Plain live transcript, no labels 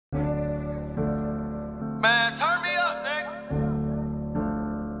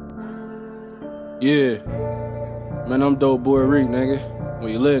Yeah. Man, I'm DoeBoyReek, nigga.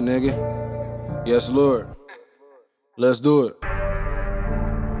 When you lit, nigga. Yes, Lord. Let's do it.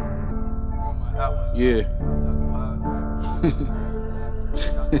 Yeah.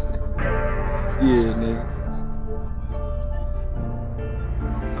 Yeah, nigga.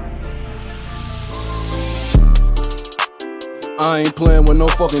 I ain't playing with no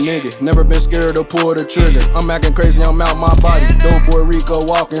fucking nigga. Never been scared to pull the trigger. I'm acting crazy, I'm out my body. DoeBoyReek a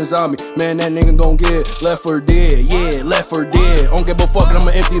walking zombie. Man, that nigga gon' get left for dead. Yeah, left for dead. Don't give a fuck, I'ma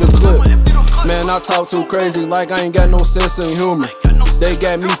empty the clip. Man, I talk too crazy like I ain't got no sense of humor. They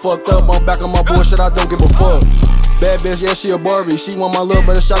got me fucked up, I'm back on my bullshit, I don't give a fuck. Bad bitch, yeah, she a Barbie. She want my love,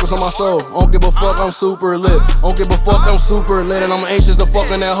 but the chakras on my soul. Don't give a fuck, I'm super lit. Don't give a fuck, I'm super lit. And I'm anxious to fuck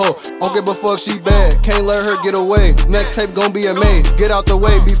in that hoe. Don't give a fuck, she bad. Can't let her get away. Next tape gon' be a May. Get out the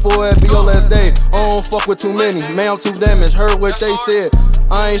way before it be your last day. I don't fuck with too many. Man, I'm too damaged. Heard what they said.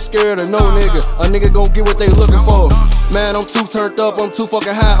 I ain't scared of no nigga. A nigga gon' get what they looking for. Man, I'm too turned up, I'm too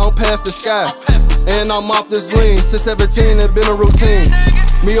fucking high. I'm past the sky. And I'm off this lean. Since 17, it been a routine.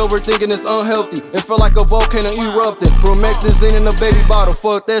 Me overthinking is unhealthy. It felt like a volcano erupting. Promethazine in a baby bottle.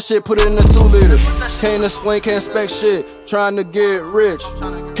 Fuck that shit, put it in a 2-liter. Can't explain, can't expect shit. Trying to get rich.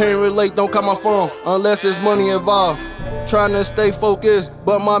 Can't relate, don't call my phone unless there's money involved. Trying to stay focused,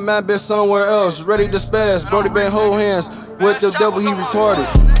 but my mind been somewhere else. Ready to spaz, Brody been hold hands with the devil, he retarded.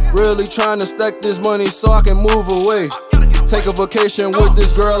 Really trying to stack this money so I can move away. Take a vacation with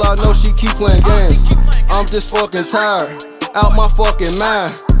this girl, I know she keep playing games. I'm just fucking tired, out my fucking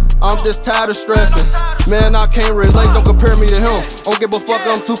mind. I'm just tired of stressing. Man, I can't relate, don't compare me to him. Don't give a fuck,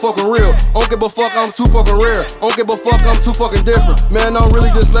 I'm too fucking real. Don't give a fuck, I'm too fucking rare. Don't give a fuck, I'm too fucking different. Man, I'm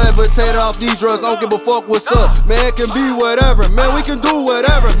really just levitated off these drugs. Don't give a fuck what's up. Man, it can be whatever. Man, we can do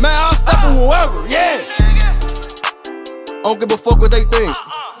whatever. Man, I'll step on whoever, yeah. Don't give a fuck what they think.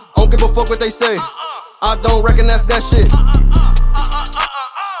 Don't give a fuck what they say. I don't recognize that shit.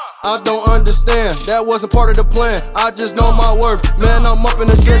 I don't understand, that wasn't part of the plan. I just know my worth, man, I'm up in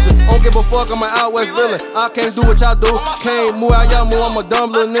the trenches. Don't give a fuck, I'm an out west villain. I can't do what y'all do, can't move how y'all move. I'm a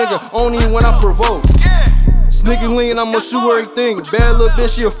dumb little nigga, only when I provoke. Sneaky lean, I'ma shoot everything. Bad little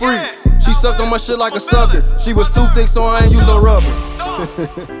bitch, she a freak. She sucked on my shit like a sucker. She was too thick, so I ain't use no rubber.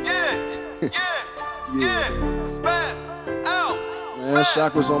 Yeah. Man,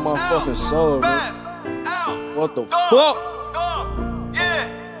 chakras on my fucking soul, man. What the fuck?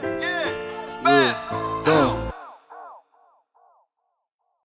 Yeah.